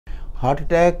Heart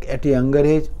attack at a younger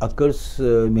age occurs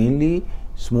mainly.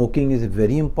 Smoking is a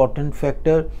very important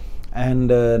factor, and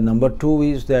number two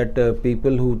is that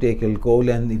people who take alcohol,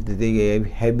 and if they take a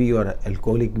heavy or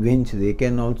alcoholic binge, they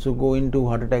can also go into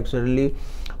heart attack suddenly.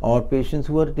 Or patients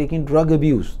who are taking drug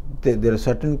abuse, there are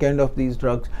certain kind of these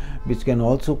drugs which can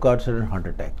also cause sudden heart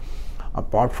attack.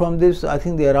 Apart from this, I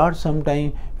think there are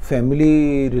sometimes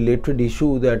family related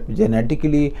issue that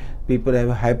genetically people have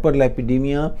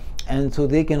hyperlipidemia, and so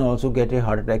they can also get a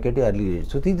heart attack at an early age.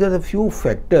 So these are the few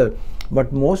factors,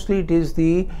 but mostly it is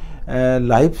the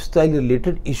lifestyle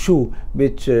related issue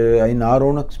which in our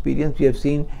own experience we have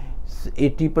seen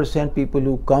 80% people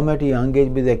who come at a young age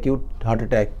with acute heart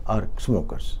attack are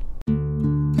smokers.